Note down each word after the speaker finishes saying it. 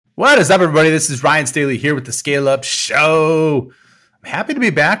What is up, everybody? This is Ryan Staley here with the Scale Up Show. I'm happy to be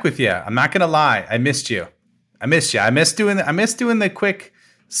back with you. I'm not gonna lie, I missed you. I missed doing the quick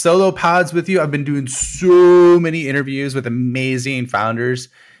solo pods with you. I've been doing so many interviews with amazing founders.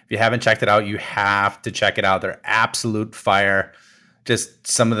 If you haven't checked it out, you have to check it out. They're absolute fire. Just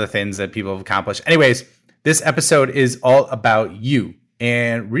some of the things that people have accomplished. Anyways, this episode is all about you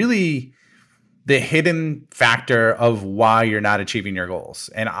and really the hidden factor of why you're not achieving your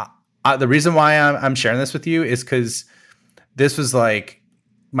goals. And the reason why I'm sharing this with you is because this was like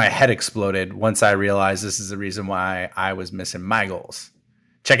my head exploded once I realized this is the reason why I was missing my goals.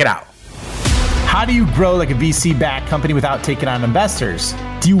 Check it out. How do you grow like a VC-backed company without taking on investors?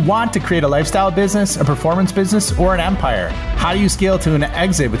 Do you want to create a lifestyle business, a performance business, or an empire? How do you scale to an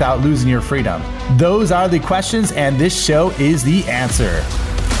exit without losing your freedom? Those are the questions, and this show is the answer.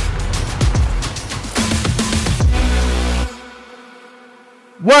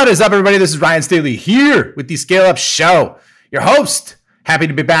 What is up, everybody? This is Ryan Staley here with the Scale Up Show, your host. Happy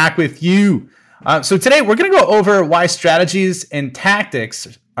to be back with you. So today we're going to go over why strategies and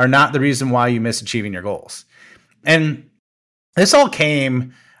tactics are not the reason why you miss achieving your goals. And this all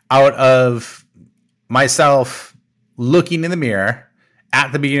came out of myself looking in the mirror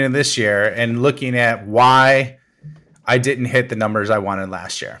at the beginning of this year and looking at why I didn't hit the numbers I wanted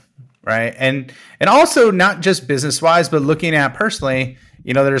last year, right? And also not just business-wise, but looking at personally,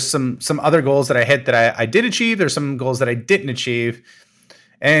 you know, there's some other goals that I hit that I did achieve. There's some goals that I didn't achieve.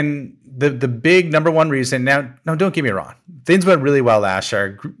 And the big number one reason, now don't get me wrong, things went really well last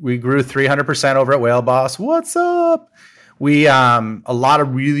year. We grew 300% over at Whale Boss. What's up? We a lot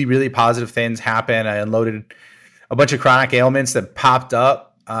of really, really positive things happened. I unloaded a bunch of chronic ailments that popped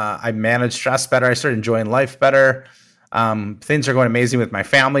up. I managed stress better. I started enjoying life better. Things are going amazing with my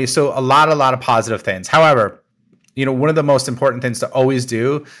family. So a lot of positive things. However, you know, one of the most important things to always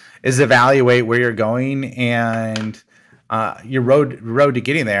do is evaluate where you're going and your road to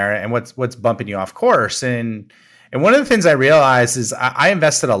getting there and what's bumping you off course. And one of the things I realized is I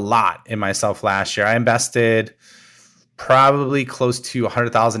invested a lot in myself last year. I invested probably close to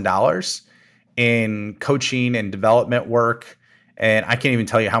 $100,000 in coaching and development work. And I can't even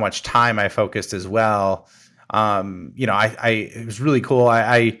tell you how much time I focused as well. You know, it was really cool.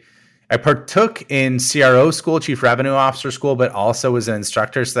 I partook in CRO school, Chief Revenue Officer school, but also was an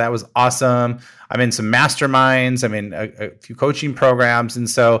instructor. So that was awesome. I'm in some masterminds. I'm in a few coaching programs. And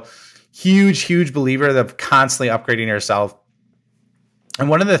so huge believer of constantly upgrading yourself. And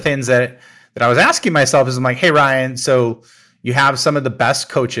one of the things that I was asking myself is I'm like, hey, Ryan, so you have some of the best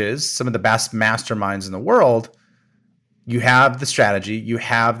coaches, some of the best masterminds in the world. You have the strategy, you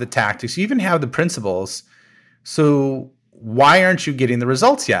have the tactics, you even have the principles. So why aren't you getting the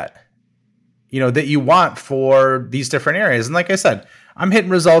results yet? You know, that you want for these different areas. And like I said, I'm hitting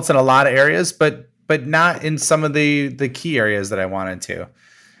results in a lot of areas, but not in some of the key areas that I wanted to.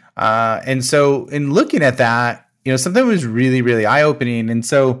 And so in looking at that, you know, something was really, really eye-opening. And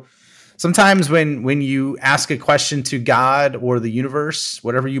so sometimes when you ask a question to God or the universe,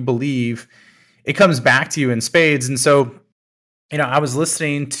 whatever you believe, it comes back to you in spades. And so, you know, I was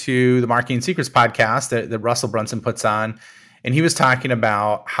listening to the Marketing Secrets podcast that Russell Brunson puts on, and he was talking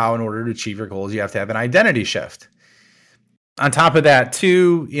about how in order to achieve your goals, you have to have an identity shift. On top of that,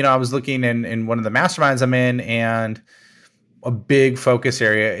 too, you know, I was looking in one of the masterminds I'm in, and a big focus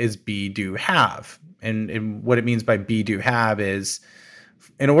area is be, do, have. And what it means by be, do, have is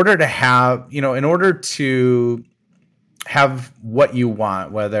in order to have what you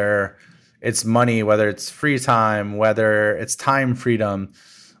want, whether it's money, whether it's free time, whether it's time freedom,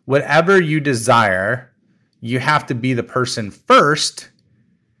 whatever you desire, you have to be the person first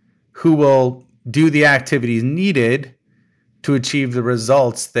who will do the activities needed to achieve the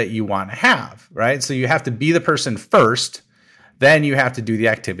results that you want to have, right? So you have to be the person first, then you have to do the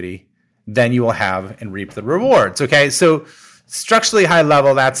activity, then you will have and reap the rewards, okay? So structurally high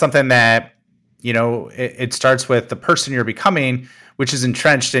level, that's something that, you know, it starts with the person you're becoming, which is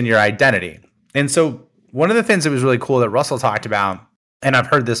entrenched in your identity. And so one of the things that was really cool that Russell talked about, and I've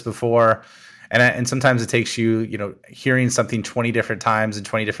heard this before, and sometimes it takes you, you know, hearing something 20 different times in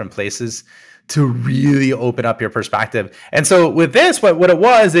 20 different places to really open up your perspective. And so with this, what it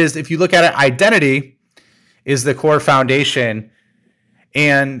was is, if you look at it, identity is the core foundation.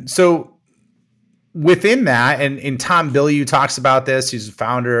 And so within that, and Tom Bilyeu talks about this, he's the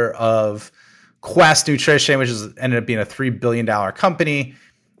founder of Quest Nutrition, which ended up being a $3 billion company,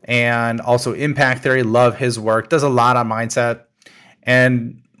 and also Impact Theory. Love his work, does a lot on mindset.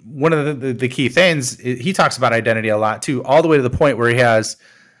 And one of the key things, he talks about identity a lot too, all the way to the point where he has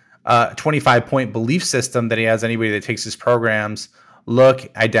a 25-point belief system that he has anybody that takes his programs look,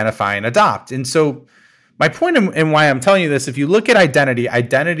 identify, and adopt. And so my point and why I'm telling you this, if you look at identity,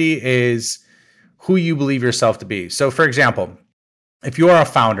 identity is who you believe yourself to be. So for example, if you're a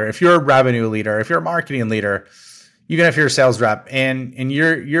founder, if you're a revenue leader, if you're a marketing leader, even if you're a sales rep, and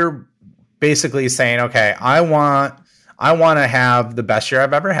you're basically saying, okay, I want to have the best year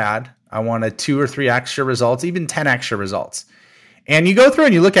I've ever had. I want a 2 or 3 extra results, even 10 extra results. And you go through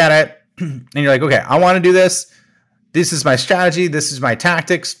and you look at it and you're like, okay, I want to do this. This is my strategy. This is my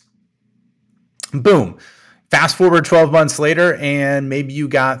tactics. Boom. Fast forward 12 months later, and maybe you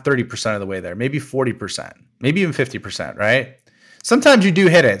got 30% of the way there, maybe 40%, maybe even 50%, right? Sometimes you do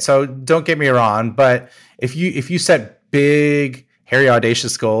hit it. So don't get me wrong. But if you set big, hairy,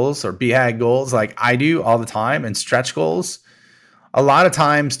 audacious goals or BHAG goals like I do all the time and stretch goals, a lot of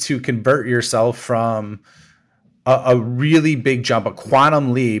times to convert yourself from a really big jump, a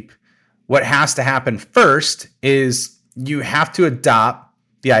quantum leap, what has to happen first is you have to adopt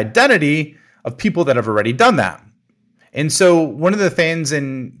the identity of people that have already done that. And so one of the things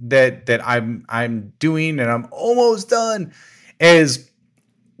that I'm doing, and I'm almost done, is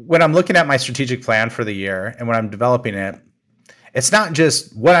when I'm looking at my strategic plan for the year and when I'm developing it, it's not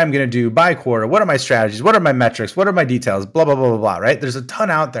just what I'm going to do by quarter. What are my strategies? What are my metrics? What are my details? Blah, blah, blah, blah, blah, right? There's a ton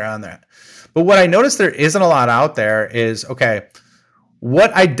out there on that. But what I noticed there isn't a lot out there is, okay,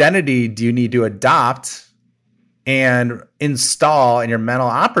 what identity do you need to adopt and install in your mental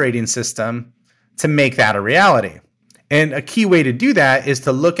operating system to make that a reality? And a key way to do that is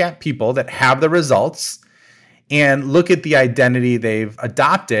to look at people that have the results and look at the identity they've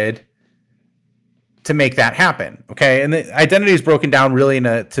adopted to make that happen. Okay. And the identity is broken down really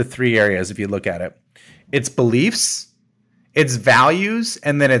to 3 areas if you look at it. It's beliefs, it's values,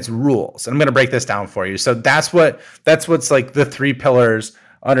 and then it's rules. And I'm going to break this down for you. So that's what's like the 3 pillars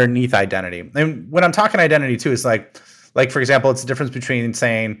underneath identity. And when I'm talking identity too, it's like for example, it's the difference between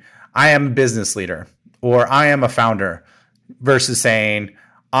saying I am a business leader or I am a founder versus saying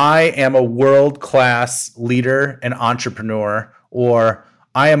I am a world-class leader and entrepreneur, or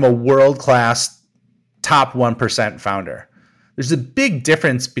I am a world-class top 1% founder. There's a big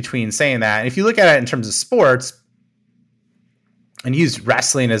difference between saying that. And if you look at it in terms of sports, and use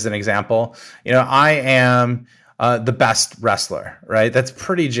wrestling as an example, I am the best wrestler, right? That's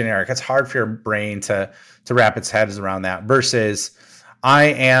pretty generic. It's hard for your brain to wrap its head around that versus I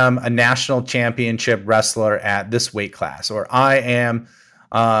am a national championship wrestler at this weight class, or I am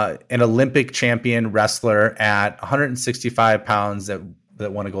an Olympic champion wrestler at 165 pounds that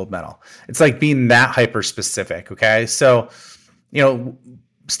won a gold medal. It's like being that hyper specific. Okay. So,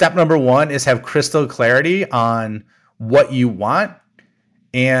 step number 1 is have crystal clarity on what you want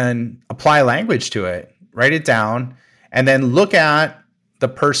and apply language to it, write it down, and then look at the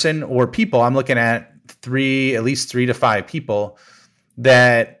person or people. I'm looking at at least 3 to 5 people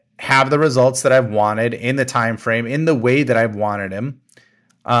that have the results that I've wanted in the time frame, in the way that I've wanted them.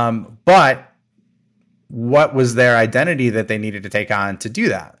 But what was their identity that they needed to take on to do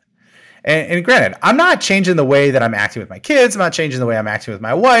that? And granted, I'm not changing the way that I'm acting with my kids. I'm not changing the way I'm acting with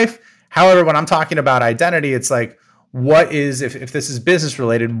my wife. However, when I'm talking about identity, it's like, what is, if this is business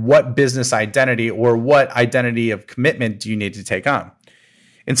related, what business identity or what identity of commitment do you need to take on?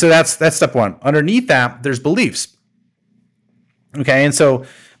 And so that's step 1. Underneath that, there's beliefs. Okay. And so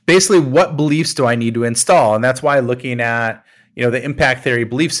basically, what beliefs do I need to install? And that's why looking at, the impact theory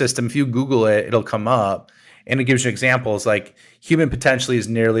belief system, if you Google it, it'll come up and it gives you examples like human potential is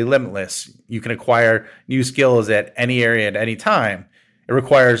nearly limitless. You can acquire new skills at any area at any time. It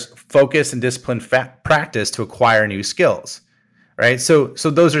requires focus and disciplined practice to acquire new skills, right? So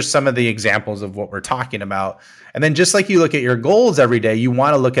those are some of the examples of what we're talking about. And then just like you look at your goals every day, you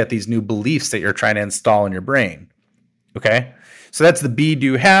want to look at these new beliefs that you're trying to install in your brain, okay? So that's the be,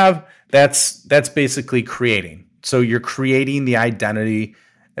 do, have. That's basically creating. So you're creating the identity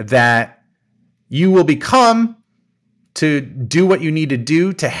that you will become to do what you need to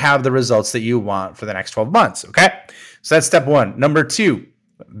do to have the results that you want for the next 12 months, okay? So that's step 1. Number 2,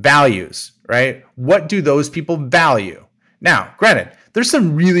 values, right? What do those people value? Now, granted, there's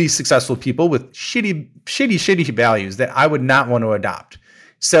some really successful people with shitty values that I would not want to adopt.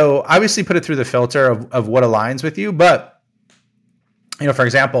 So obviously put it through the filter of what aligns with you. But, for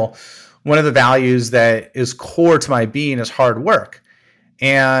example, one of the values that is core to my being is hard work.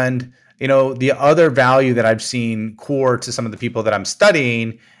 And, the other value that I've seen core to some of the people that I'm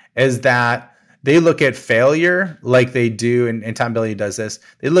studying is that they look at failure like they do, and Tom Bilyeu does this.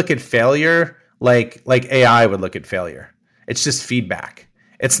 They look at failure like AI would look at failure. It's just feedback.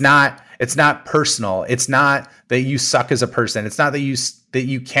 It's not personal. It's not that you suck as a person. It's not that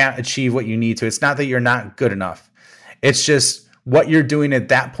you can't achieve what you need to. It's not that you're not good enough. It's just what you're doing at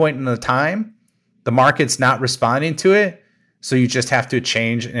that point in the time, the market's not responding to it. So you just have to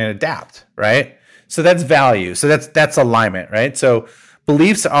change and adapt, right? So that's value. So that's alignment, right? So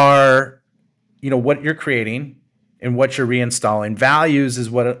beliefs are, what you're creating and what you're reinstalling. Values is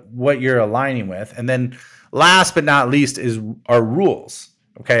what you're aligning with. And then last but not least are rules,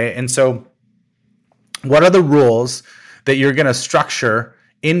 okay? And so what are the rules that you're going to structure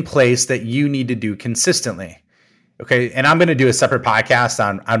in place that you need to do consistently? Okay, and I'm going to do a separate podcast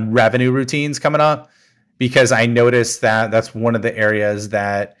on revenue routines coming up, because I noticed that that's one of the areas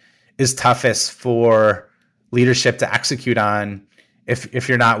that is toughest for leadership to execute on if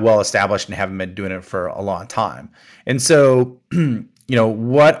you're not well established and haven't been doing it for a long time. And so,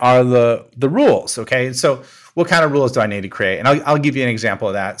 what are the rules? Okay, and so what kind of rules do I need to create? And I'll give you an example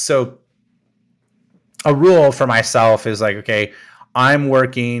of that. So a rule for myself is like, okay, I'm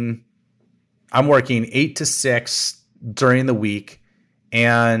working 8 to 6 during the week.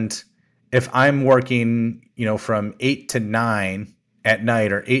 And if I'm working, from 8 to 9 at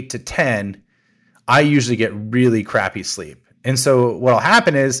night or 8 to 10, I usually get really crappy sleep. And so what'll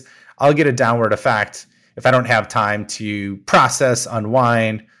happen is I'll get a downward effect if I don't have time to process,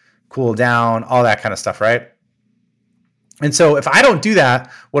 unwind, cool down, all that kind of stuff, right? And so if I don't do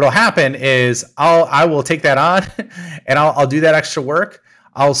that, what'll happen is I will take that on and I'll do that extra work.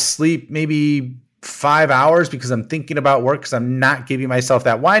 I'll sleep maybe 5 hours because I'm thinking about work, because I'm not giving myself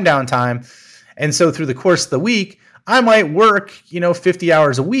that wind down time. And so through the course of the week, I might work, 50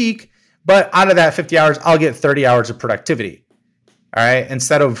 hours a week, but out of that 50 hours, I'll get 30 hours of productivity. All right.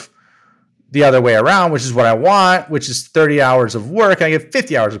 Instead of the other way around, which is what I want, which is 30 hours of work, and I get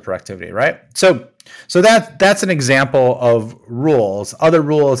 50 hours of productivity. Right. So that's an example of rules. Other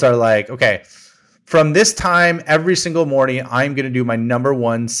rules are like, okay, from this time every single morning, I'm going to do my number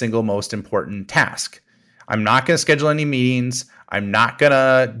one single most important task. I'm not going to schedule any meetings. I'm not going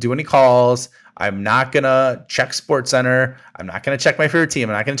to do any calls. I'm not going to check SportsCenter. I'm not going to check my favorite team.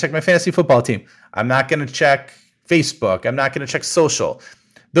 I'm not going to check my fantasy football team. I'm not going to check Facebook. I'm not going to check social.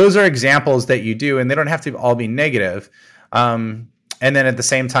 Those are examples that you do, and they don't have to all be negative. And then at the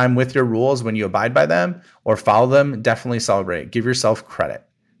same time, with your rules, when you abide by them or follow them, definitely celebrate. Give yourself credit.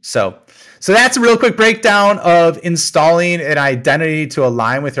 So that's a real quick breakdown of installing an identity to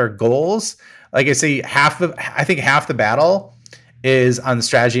align with our goals. Like I say, I think half the battle is on the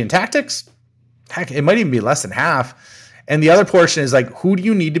strategy and tactics. Heck, it might even be less than half. And the other portion is like, who do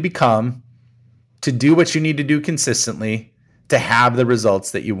you need to become to do what you need to do consistently to have the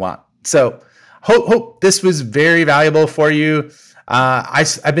results that you want? So hope this was very valuable for you.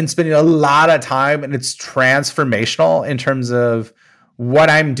 I've been spending a lot of time, and it's transformational in terms of what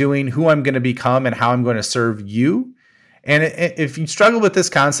I'm doing, who I'm going to become, and how I'm going to serve you. And if you struggle with this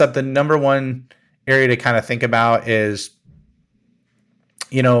concept, the number one area to kind of think about is,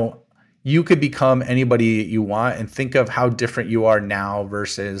 you could become anybody you want, and think of how different you are now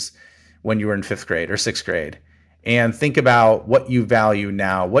versus when you were in 5th grade or 6th grade. And think about what you value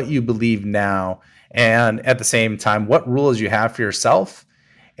now, what you believe now, and at the same time, what rules you have for yourself.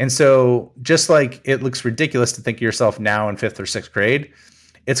 And so just like it looks ridiculous to think of yourself now in 5th or 6th grade,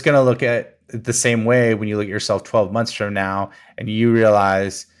 it's going to look at it the same way when you look at yourself 12 months from now and you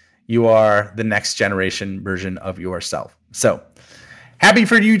realize you are the next generation version of yourself. So happy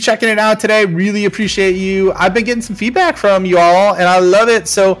for you checking it out today. Really appreciate you. I've been getting some feedback from you all, and I love it.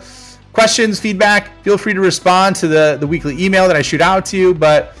 So questions, feedback, feel free to respond to the weekly email that I shoot out to you.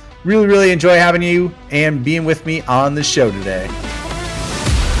 But really, really enjoy having you and being with me on the show today.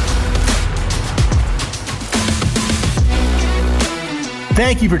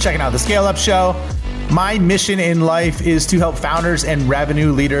 Thank you for checking out the Scale Up Show. My mission in life is to help founders and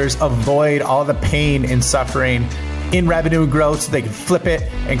revenue leaders avoid all the pain and suffering in revenue growth so they can flip it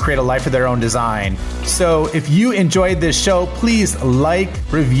and create a life of their own design. So if you enjoyed this show, please like,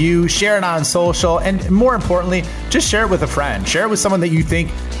 review, share it on social, and more importantly, just share it with a friend. Share it with someone that you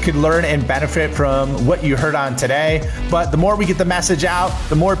think could learn and benefit from what you heard on today. But the more we get the message out,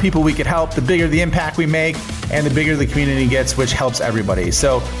 the more people we could help, the bigger the impact we make, and the bigger the community gets, which helps everybody.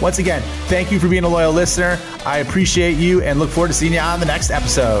 So once again, thank you for being a loyal listener. I appreciate you and look forward to seeing you on the next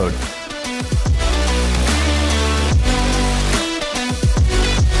episode.